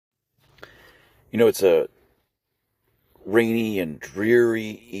It's a rainy and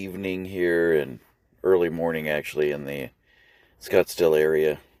dreary evening here and early morning actually in the Scottsdale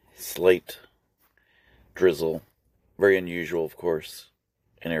area. Slight drizzle. Very unusual, of course,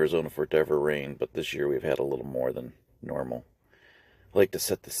 in Arizona for it to ever rain, but this year we've had a little more than normal. I'd like to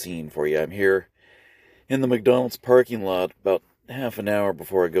set the scene for you. I'm here in the McDonald's parking lot about half an hour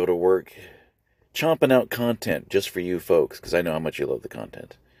before I go to work, chomping out content just for you folks, because I know how much you love the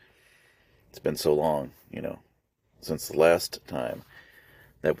content. It's been so long, since the last time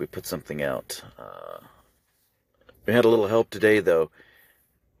that we put something out. We had a little help today, though.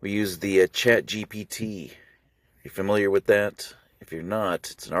 We used the Chat GPT. You familiar with that? If you're not,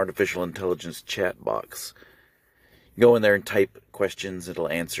 it's an artificial intelligence chat box. You go in there and type questions, it'll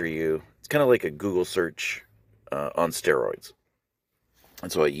answer you. It's kind of like a Google search on steroids. And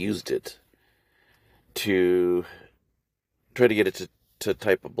so I used it to try to get it to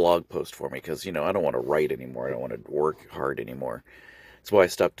type a blog post for me because, I don't want to write anymore. I don't want to work hard anymore. That's why I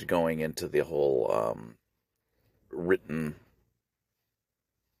stopped going into the whole written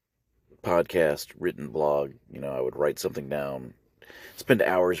podcast, written blog. I would write something down, spend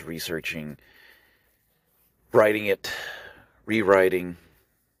hours researching, writing it, rewriting,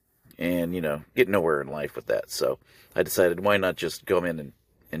 and, get nowhere in life with that. So I decided, why not just go in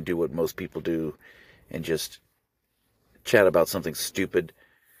and do what most people do and just chat about something stupid.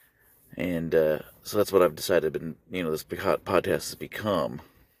 And so that's what I've decided, this podcast has become.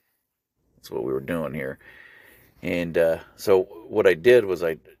 That's what we were doing here. And so what I did was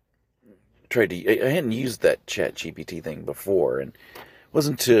I hadn't used that Chat GPT thing before, and I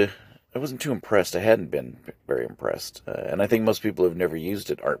wasn't too impressed. I hadn't been very impressed. And I think most people who've never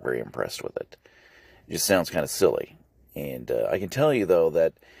used it aren't very impressed with it. It just sounds kind of silly. And I can tell you, though,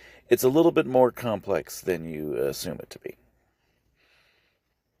 that it's a little bit more complex than you assume it to be.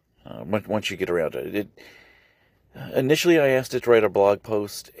 Once you get around to it. Initially, I asked it to write a blog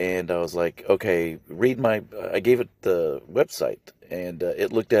post, and I was like, okay, I gave it the website, and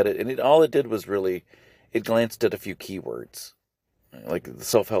it looked at it, and all it did was it glanced at a few keywords, like the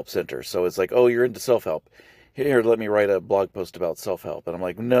self-help center. So it's like, oh, you're into self-help. Here, let me write a blog post about self-help. And I'm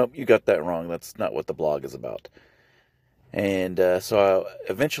like, nope, you got that wrong. That's not what the blog is about. And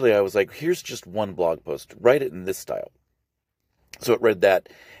eventually I was like, here's just one blog post. Write it in this style. So it read that,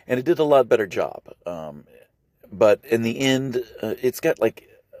 and it did a lot better job. But in the end, it's got like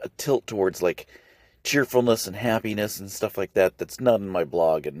a tilt towards like cheerfulness and happiness and stuff like that. That's not in my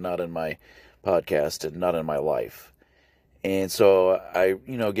blog and not in my podcast and not in my life. And so I,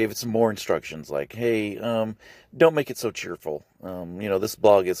 gave it some more instructions like, hey, don't make it so cheerful. This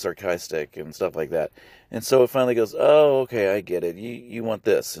blog is sarcastic and stuff like that. And so it finally goes, oh, okay, I get it. You want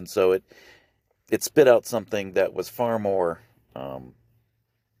this. And so it spit out something that was far more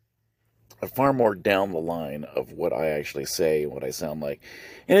down the line of what I actually say, what I sound like.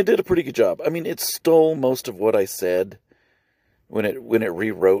 And it did a pretty good job. I mean, it stole most of what I said when it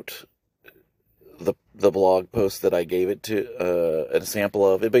rewrote the blog post that I gave it to a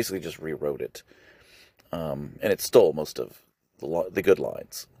sample of. It basically just rewrote it. And it stole most of the good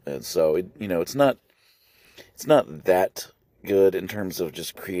lines. And so it's not that good in terms of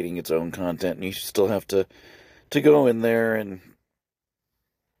just creating its own content. And you still have to go in there and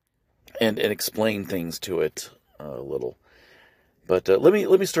explain things to it a little. But let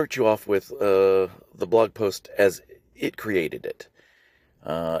me start you off with the blog post as it created it.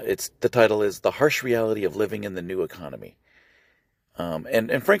 The title is "The Harsh Reality of Living in the New Economy,"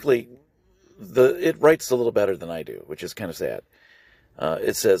 and frankly, it writes a little better than I do, which is kind of sad.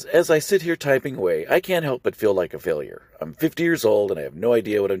 It says, "As I sit here typing away, I can't help but feel like a failure. I'm 50 years old and I have no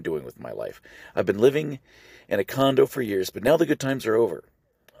idea what I'm doing with my life. I've been living in a condo for years, but now the good times are over.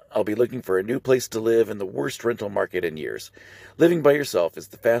 I'll be looking for a new place to live in the worst rental market in years. Living by yourself is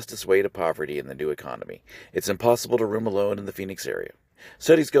the fastest way to poverty in the new economy. It's impossible to room alone in the Phoenix area.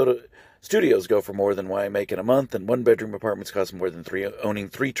 Studios go for more than what I make in a month, and one-bedroom apartments cost more than owning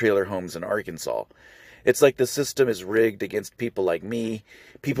 3 trailer homes in Arkansas. It's like the system is rigged against people like me,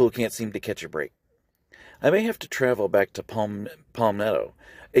 people who can't seem to catch a break. I may have to travel back to Palmetto,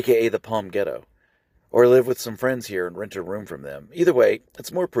 a.k.a. the Palm Ghetto, or live with some friends here and rent a room from them. Either way,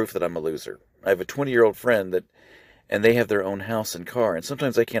 it's more proof that I'm a loser. I have a 20-year-old friend and they have their own house and car, and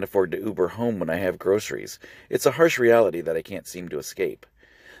sometimes I can't afford to Uber home when I have groceries. It's a harsh reality that I can't seem to escape.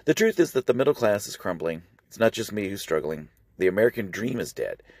 The truth is that the middle class is crumbling. It's not just me who's struggling. The American dream is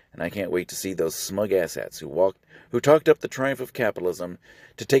dead, and I can't wait to see those smug asshats who talked up the triumph of capitalism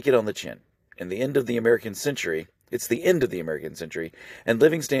to take it on the chin. In the end of the American century, it's the end of the American century, and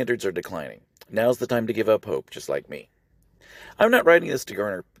living standards are declining. Now's the time to give up hope, just like me. I'm not writing this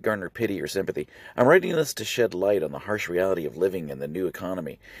to garner pity or sympathy. I'm writing this to shed light on the harsh reality of living in the new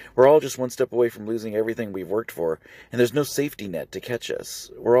economy. We're all just one step away from losing everything we've worked for, and there's no safety net to catch us.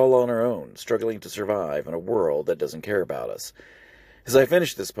 We're all on our own, struggling to survive in a world that doesn't care about us. As I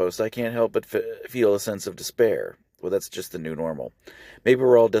finish this post, I can't help but feel a sense of despair. Well, that's just the new normal. Maybe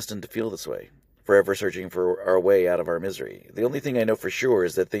we're all destined to feel this way, forever searching for our way out of our misery. The only thing I know for sure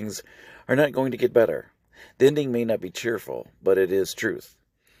is that things are not going to get better. The ending may not be cheerful, but it is truth.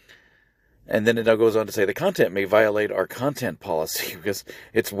 And then it now goes on to say the content may violate our content policy because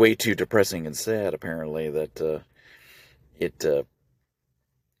it's way too depressing and sad, apparently, that it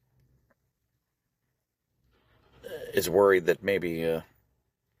is worried that maybe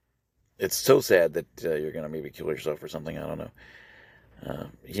it's so sad that you're going to maybe kill yourself or something. I don't know.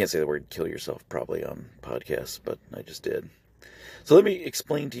 You can't say the word kill yourself probably on podcasts, but I just did. So let me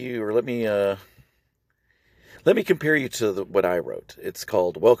explain to you, or let me compare you to what I wrote. It's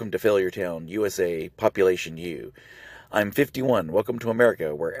called Welcome to Failure Town, USA, Population U. I'm 51. Welcome to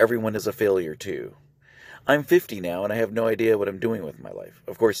America, where everyone is a failure too. I'm 50 now, and I have no idea what I'm doing with my life.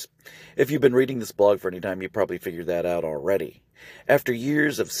 Of course, if you've been reading this blog for any time, you probably figured that out already. After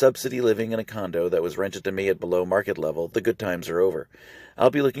years of subsidy living in a condo that was rented to me at below market level, the good times are over.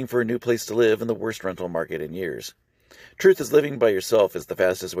 I'll be looking for a new place to live in the worst rental market in years. Truth is, living by yourself is the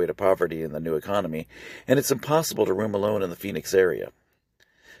fastest way to poverty in the new economy, and it's impossible to room alone in the Phoenix area.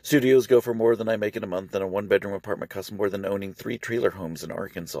 Studios go for more than I make in a month, and a one-bedroom apartment costs more than owning 3 trailer homes in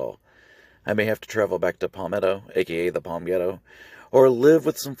Arkansas. I may have to travel back to Palmetto, a.k.a. the Palm Ghetto, or live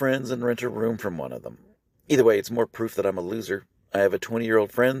with some friends and rent a room from one of them. Either way, it's more proof that I'm a loser. I have a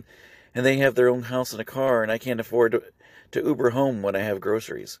 20-year-old friend, and they have their own house and a car, and I can't afford to Uber home when I have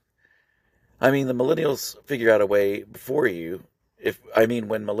groceries. I mean, the millennials figure out a way before you.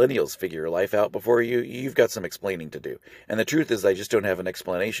 When millennials figure life out before you, you've got some explaining to do. And the truth is, I just don't have an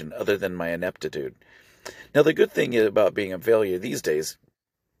explanation other than my ineptitude. Now, the good thing about being a failure these days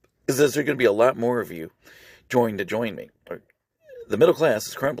is that there's going to be a lot more of you join me. The middle class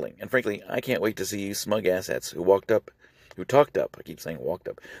is crumbling, and frankly, I can't wait to see you smug asshats who talked up, I keep saying walked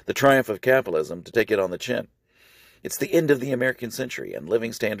up, the triumph of capitalism to take it on the chin. It's the end of the American century, and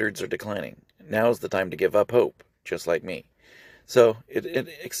living standards are declining. Now's the time to give up hope, just like me. So it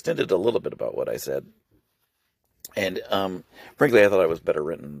extended a little bit about what I said. And frankly, I thought I was better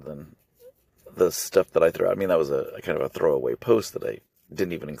written than the stuff that I threw out. I mean, that was a kind of a throwaway post that I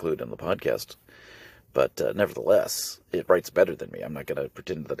didn't even include in the podcast. But nevertheless, it writes better than me. I'm not going to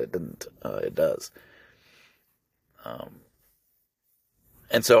pretend that it didn't. It does.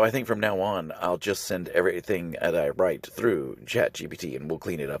 And so I think from now on, I'll just send everything that I write through ChatGPT, and we'll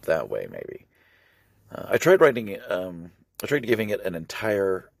clean it up that way, maybe. I tried giving it an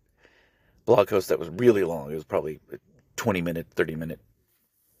entire blog post that was really long. It was probably 20-minute, 30-minute.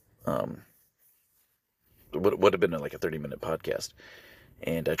 Would have been like a 30-minute podcast.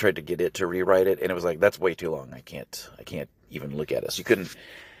 And I tried to get it to rewrite it, and it was like, that's way too long. I can't even look at it. So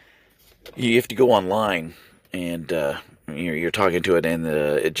you have to go online, and you're talking to it, and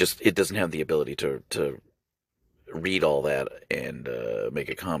it doesn't have the ability to read all that and make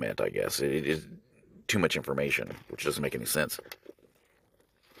a comment, I guess. It is too much information, which doesn't make any sense.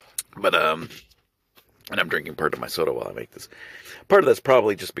 But and I'm drinking part of my soda while I make this. Part of that's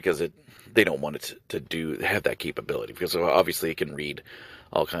probably just because they don't want it to have that capability, because obviously it can read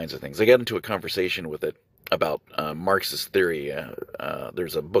all kinds of things. I got into a conversation with it about Marxist theory.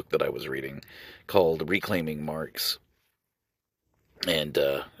 There's a book that I was reading called Reclaiming Marx, and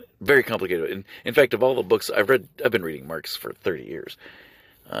very complicated. In fact, of all the books I've read, I've been reading Marx for 30 years.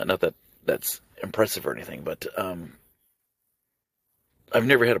 Not that that's impressive or anything, but I've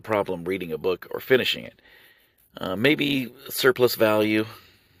never had a problem reading a book or finishing it. Maybe surplus value,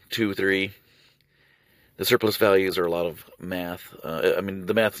 2, 3. The surplus values are a lot of math.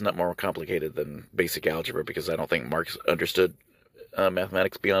 The math's not more complicated than basic algebra, because I don't think Marx understood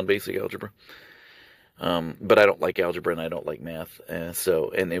mathematics beyond basic algebra. But I don't like algebra, and I don't like math. And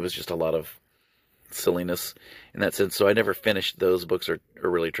it was just a lot of silliness in that sense. So I never finished those books or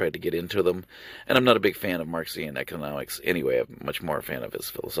really tried to get into them. And I'm not a big fan of Marxian economics anyway. I'm much more a fan of his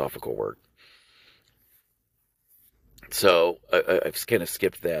philosophical work. So I've kind of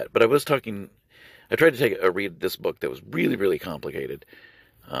skipped that. But I tried to read this book that was really, really complicated.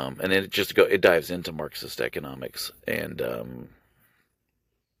 And then it dives into Marxist economics. And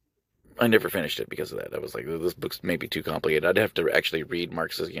I never finished it because of that. I was like, this book's maybe too complicated. I'd have to actually read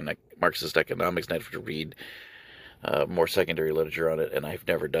Marxist economics, and I'd have to read more secondary literature on it, and I've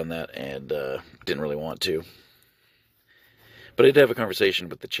never done that, and didn't really want to. But I did have a conversation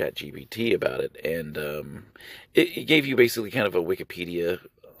with the Chat GPT about it, and it gave you basically kind of a Wikipedia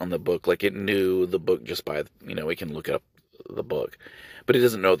on the book. Like, it knew the book just by, it can look up the book, but it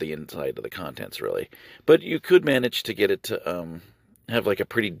doesn't know the inside of the contents, really. But you could manage to get it to have like a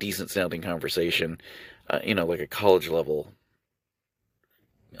pretty decent sounding conversation, like a college level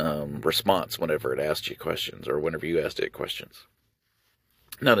response whenever it asked you questions, or whenever you asked it questions.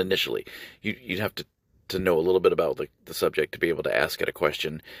 Not initially. You'd have to know a little bit about the subject to be able to ask it a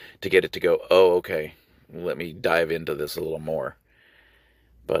question, to get it to go, oh, okay, let me dive into this a little more.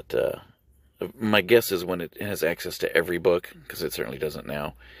 But my guess is when it has access to every book, because it certainly doesn't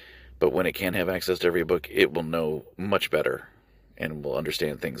now, but when it can have access to every book, it will know much better and will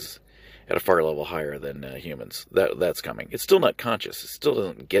understand things at a far level higher than humans. That's coming. It's still not conscious. It still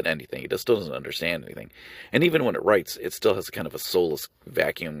doesn't get anything. It still doesn't understand anything. And even when it writes, it still has kind of a soulless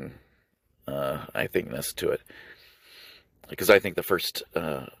vacuum, I thingness to it. Because I think the first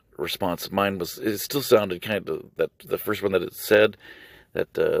response of mine it still sounded kind of, that the first one that it said,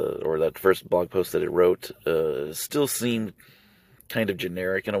 or that first blog post that it wrote, still seemed kind of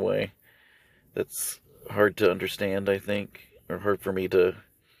generic in a way. That's hard to understand, I think, or hard for me to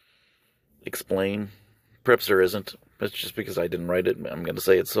explain. Perhaps there isn't. It's just because I didn't write it. I'm going to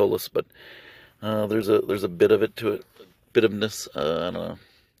say it's soulless, but there's a bit of it to it, a bit ofness, I don't know,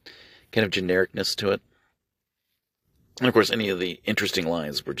 kind of genericness to it. And of course, any of the interesting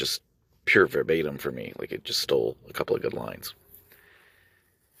lines were just pure verbatim for me. Like, it just stole a couple of good lines.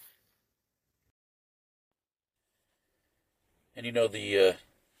 And the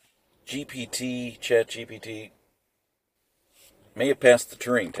Chat GPT, may have passed the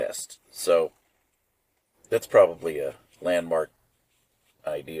Turing test, so that's probably a landmark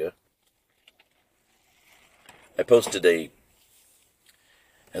idea. I posted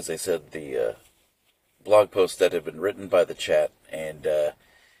as I said, the blog post that had been written by the chat, and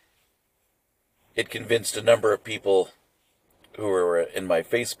it convinced a number of people who were in my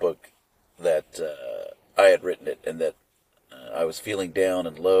Facebook that I had written it, and that I was feeling down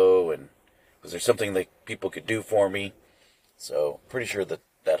and low, and was there something that people could do for me? So, pretty sure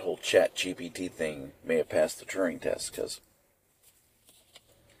that whole Chat GPT thing may have passed the Turing test, because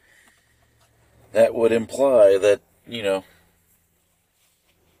that would imply that,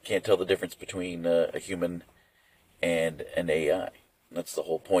 can't tell the difference between a human and an AI. That's the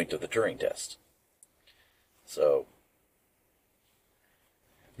whole point of the Turing test. So,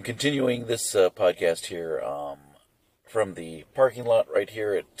 I'm continuing this podcast here from the parking lot right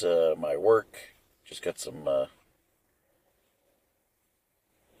here at my work. Just got some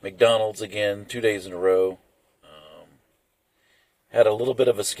McDonald's again, 2 days in a row. Had a little bit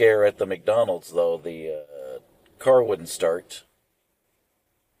of a scare at the McDonald's, though. The car wouldn't start.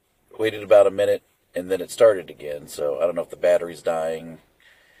 Waited about a minute, and then it started again. So I don't know if the battery's dying.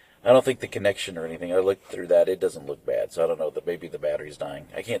 I don't think the connection or anything. I looked through that. It doesn't look bad. So I don't know that maybe the battery's dying.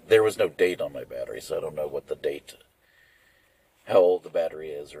 There was no date on my battery, so I don't know what the date, how old the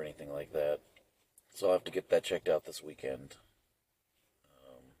battery is or anything like that. So I'll have to get that checked out this weekend.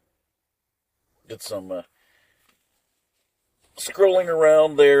 Did some scrolling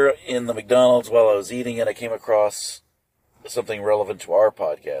around there in the McDonald's while I was eating, and I came across something relevant to our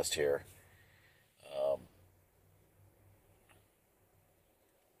podcast here.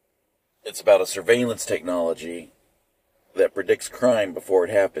 It's about a surveillance technology that predicts crime before it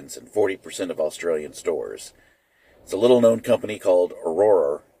happens in 40% of Australian stores. It's a little-known company called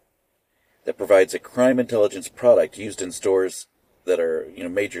Aurora that provides a crime intelligence product used in stores that are,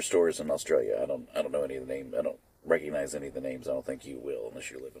 major stores in Australia. I don't know any of the names. I don't recognize any of the names. I don't think you will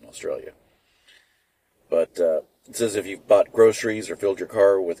unless you live in Australia. But it says if you've bought groceries or filled your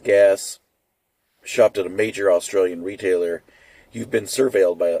car with gas, shopped at a major Australian retailer, you've been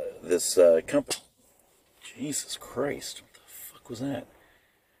surveilled by this company. Jesus Christ, what the fuck was that?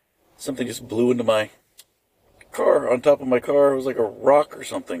 Something just blew into my car, on top of my car. It was like a rock or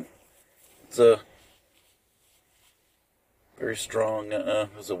something. It's a very strong, it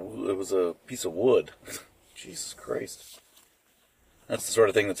was a piece of wood. Jesus Christ. That's the sort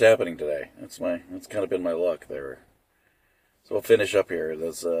of thing that's happening today. That's kind of been my luck there. So we'll finish up here.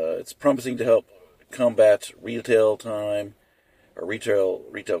 It's promising to help combat retail crime.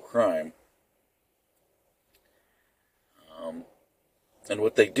 And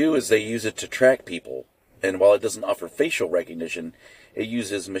what they do is they use it to track people. And while it doesn't offer facial recognition, it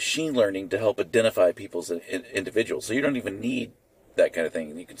uses machine learning to help identify people's individuals. So you don't even need that kind of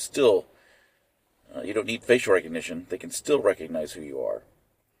thing. You can still, you don't need facial recognition. They can still recognize who you are.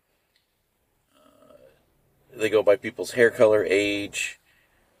 They go by people's hair color, age,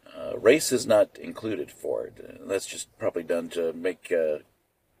 Race is not included for it. That's just probably done to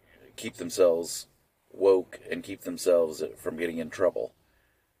keep themselves woke and keep themselves from getting in trouble.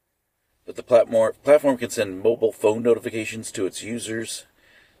 But the platform can send mobile phone notifications to its users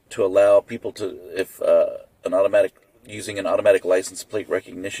to allow people to, if using an automatic license plate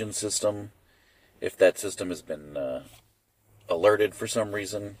recognition system, if that system has been alerted for some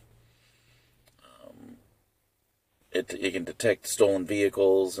reason. It can detect stolen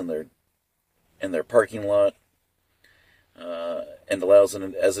vehicles in their parking lot, and allows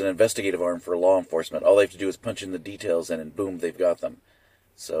as an investigative arm for law enforcement. All they have to do is punch in the details, and boom, they've got them.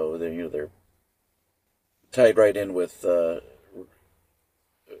 So they're tied right in with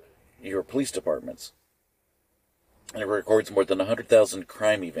your police departments, and it records more than 100,000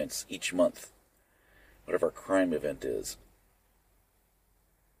 crime events each month, whatever a crime event is.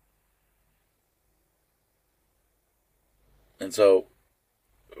 And so,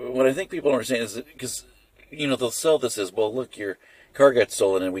 what I think people don't understand is because, they'll sell this as, well, look, your car got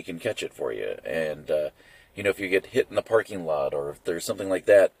stolen and we can catch it for you. And, if you get hit in the parking lot or if there's something like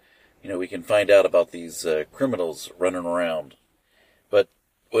that, we can find out about these criminals running around. But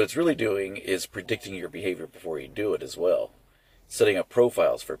what it's really doing is predicting your behavior before you do it as well. Setting up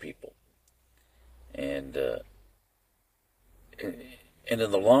profiles for people. And in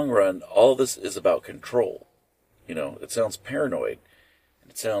the long run, all this is about control. It sounds paranoid.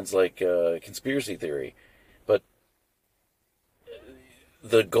 It sounds like a conspiracy theory. But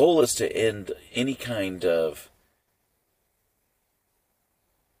the goal is to end any kind of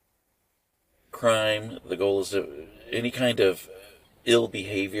crime. The goal is to any kind of ill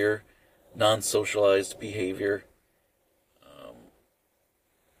behavior, non-socialized behavior,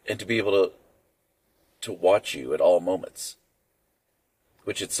 and to be able to watch you at all moments,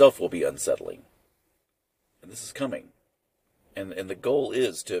 which itself will be unsettling. And this is coming. And the goal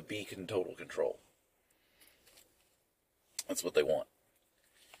is to be in total control. That's what they want.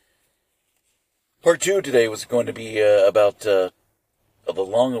 Part 2 today was going to be about the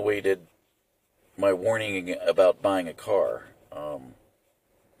long-awaited, my warning about buying a car.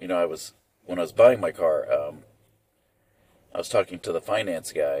 When I was buying my car, I was talking to the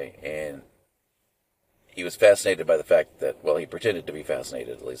finance guy, and he was fascinated by the fact that, well, he pretended to be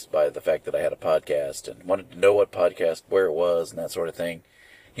fascinated, at least, by the fact that I had a podcast and wanted to know what podcast, where it was, and that sort of thing.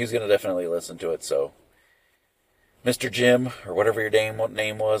 He was going to definitely listen to it, so Mr. Jim, or whatever your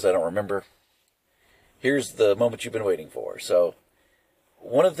name was, I don't remember. Here's the moment you've been waiting for. So,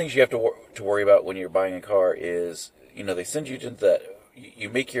 one of the things you have to worry about when you're buying a car is, they send you to that, you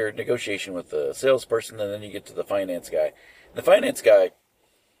make your negotiation with the salesperson, and then you get to the finance guy. The finance guy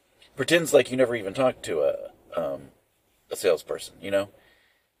pretends like you never even talked to a salesperson,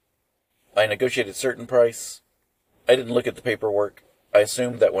 I negotiated a certain price. I didn't look at the paperwork. I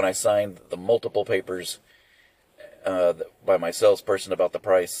assumed that when I signed the multiple papers by my salesperson about the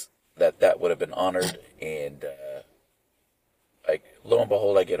price, that would have been honored. And lo and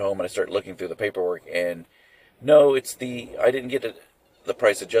behold, I get home and I start looking through the paperwork, and no, I didn't get the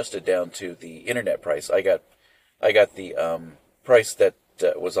price adjusted down to the internet price. I got the price that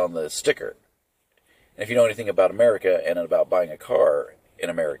was on the sticker. And if you know anything about America and about buying a car in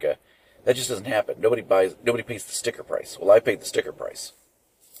America, that just doesn't happen. Nobody pays the sticker price. Well, I paid the sticker price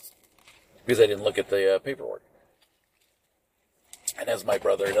because I didn't look at the paperwork. And as my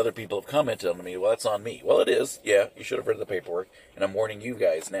brother and other people have commented on me, well, that's on me. Well, it is. Yeah, you should have read the paperwork. And I'm warning you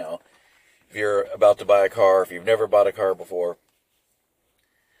guys now. If you're about to buy a car, if you've never bought a car before,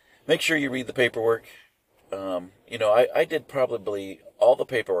 make sure you read the paperwork. I did probably all the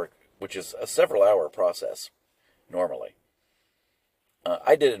paperwork, which is a several-hour process, normally.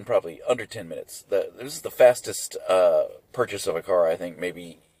 I did it in probably under 10 minutes. This is the fastest purchase of a car, I think,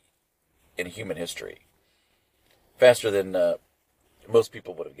 maybe in human history. Faster than most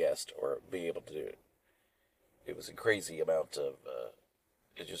people would have guessed or be able to do it. It was a crazy amount of...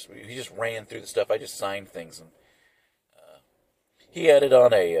 he just ran through the stuff. I just signed things. And he added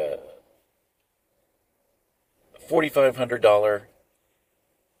on a $4,500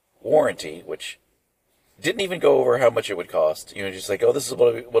 warranty, which didn't even go over how much it would cost. Just like, oh, this is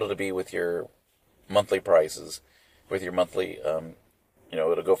what it'll be with your monthly prices, with your monthly,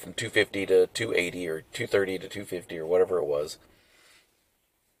 it'll go from $250 to $280 or $230 to $250 or whatever it was.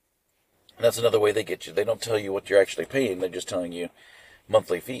 And that's another way they get you. They don't tell you what you're actually paying. They're just telling you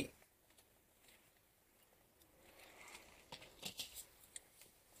monthly fee.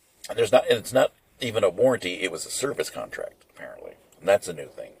 And it's not even a warranty. It was a service contract, apparently. And that's a new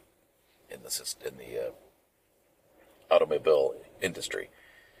thing in the automobile industry.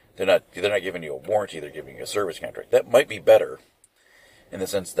 They're not giving you a warranty. They're giving you a service contract. That might be better in the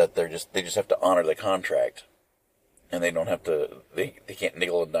sense that they just have to honor the contract, and they don't have to, they can't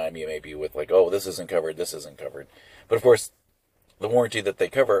nickel and dime you maybe with like, oh, this isn't covered, this isn't covered. But of course, the warranty that they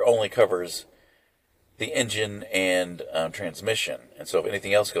cover only covers the engine and transmission. And so if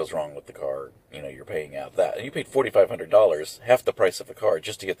anything else goes wrong with the car, you're paying out that. And you paid $4,500, half the price of a car,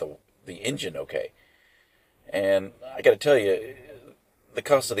 just to get the engine okay. And I got to tell you, the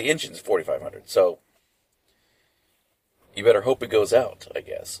cost of the engine is $4,500. So you better hope it goes out, I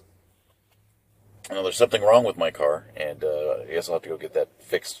guess. Now, there's something wrong with my car, and I guess I'll have to go get that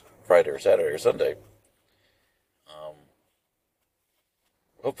fixed Friday or Saturday or Sunday.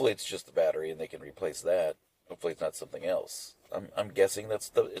 Hopefully it's just the battery and they can replace that. Hopefully it's not something else. I'm guessing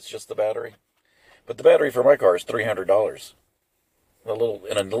it's just the battery. But the battery for my car is $300. In a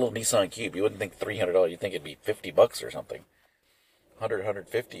little Nissan Cube, you wouldn't think $300. You'd think it'd be $50 or something.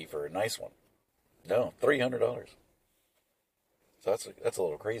 150 for a nice one. No, $300. So that's a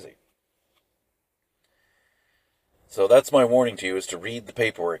little crazy. So that's my warning to you, is to read the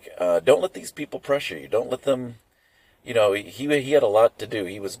paperwork. Don't let these people pressure you. Don't let them. He had a lot to do.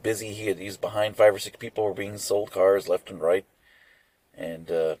 He was busy. He was behind 5 or 6 people were being sold cars left and right,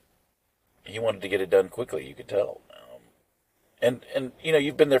 and he wanted to get it done quickly. You could tell. And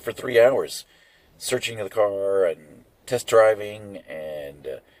you've been there for 3 hours, searching the car and test driving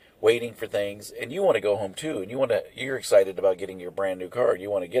and waiting for things, and you want to go home too. And you're excited about getting your brand new car, and you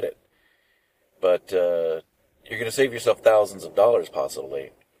want to get it, but you're going to save yourself thousands of dollars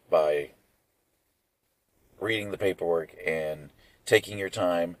possibly by reading the paperwork and taking your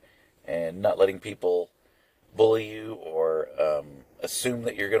time and not letting people bully you or assume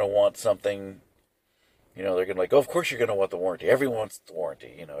that you're going to want something. They're going to like, oh, of course you're going to want the warranty. Everyone wants the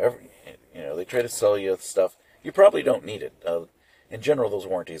warranty. They try to sell you stuff. You probably don't need it. In general, those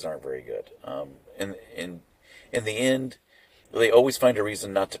warranties aren't very good. In the end, they always find a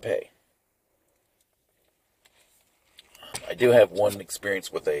reason not to pay. I do have one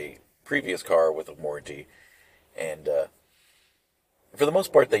experience with a previous car with a warranty. And for the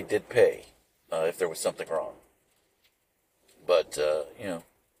most part, they did pay if there was something wrong. But,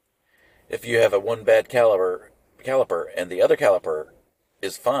 if you have one bad caliper and the other caliper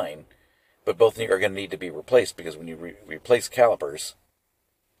is fine, but both are going to need to be replaced, because when you replace calipers,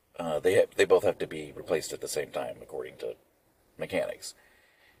 they both have to be replaced at the same time, according to mechanics.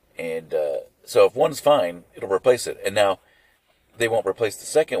 And so if one's fine, it'll replace it. And now they won't replace the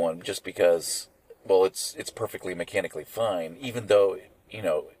second one just because, well, it's perfectly mechanically fine, even though,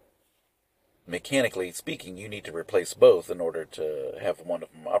 mechanically speaking, you need to replace both in order to have one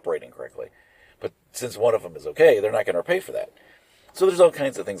of them operating correctly. But since one of them is okay, they're not going to pay for that. So there's all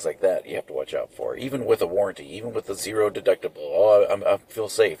kinds of things like that you have to watch out for, even with a warranty, even with a zero deductible. Oh, I feel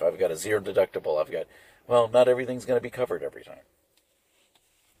safe. I've got a zero deductible. Well, not everything's going to be covered every time.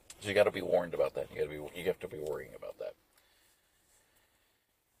 So you got to be warned about that. You have to be worrying about that.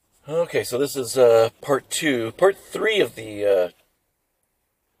 Okay, so this is part 2. Part 3 of the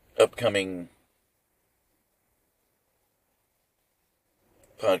upcoming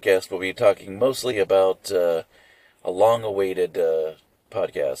podcast will be talking mostly about a long-awaited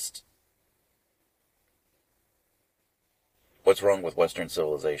podcast. What's wrong with Western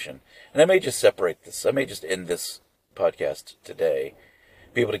civilization? And I may just separate this. I may just end this podcast today.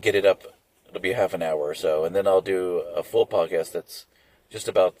 Be able to get it up. It'll be half an hour or so. And then I'll do a full podcast that's just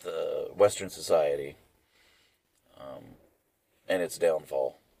about the Western society and its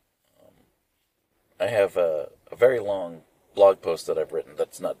downfall. I have a very long blog post that I've written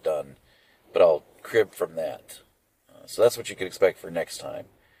that's not done, but I'll crib from that. So that's what you can expect for next time.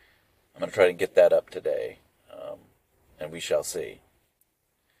 I'm going to try to get that up today, and we shall see.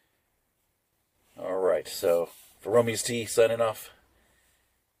 All right, so for Romy's Tea, signing off.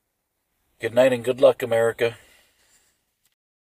 Good night and good luck, America.